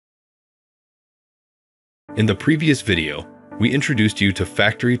In the previous video, we introduced you to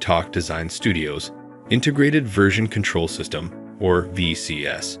FactoryTalk Design Studio's Integrated Version Control System, or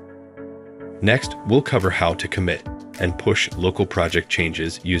VCS. Next, we'll cover how to commit and push local project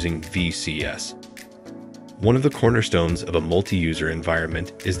changes using VCS. One of the cornerstones of a multi-user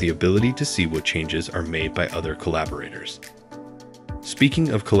environment is the ability to see what changes are made by other collaborators.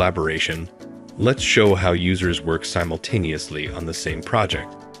 Speaking of collaboration, let's show how users work simultaneously on the same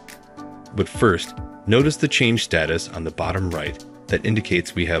project. But first, notice the change status on the bottom right that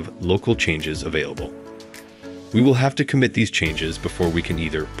indicates we have local changes available. We will have to commit these changes before we can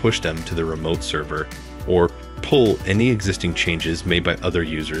either push them to the remote server or pull any existing changes made by other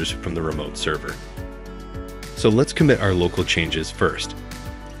users from the remote server. So let's commit our local changes first.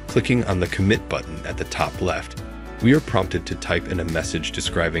 Clicking on the Commit button at the top left, we are prompted to type in a message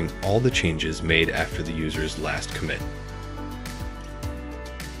describing all the changes made after the user's last commit.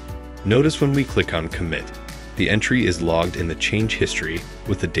 Notice when we click on Commit, the entry is logged in the change history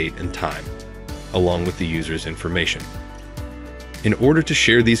with the date and time, along with the user's information. In order to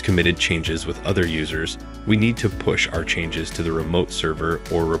share these committed changes with other users, we need to push our changes to the remote server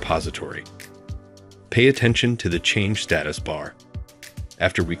or repository. Pay attention to the change status bar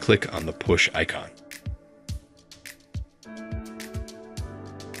after we click on the push icon.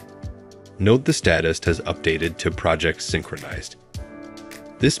 Note the status has updated to project synchronized.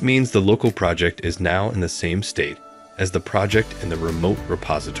 This means the local project is now in the same state as the project in the remote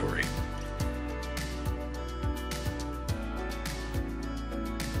repository.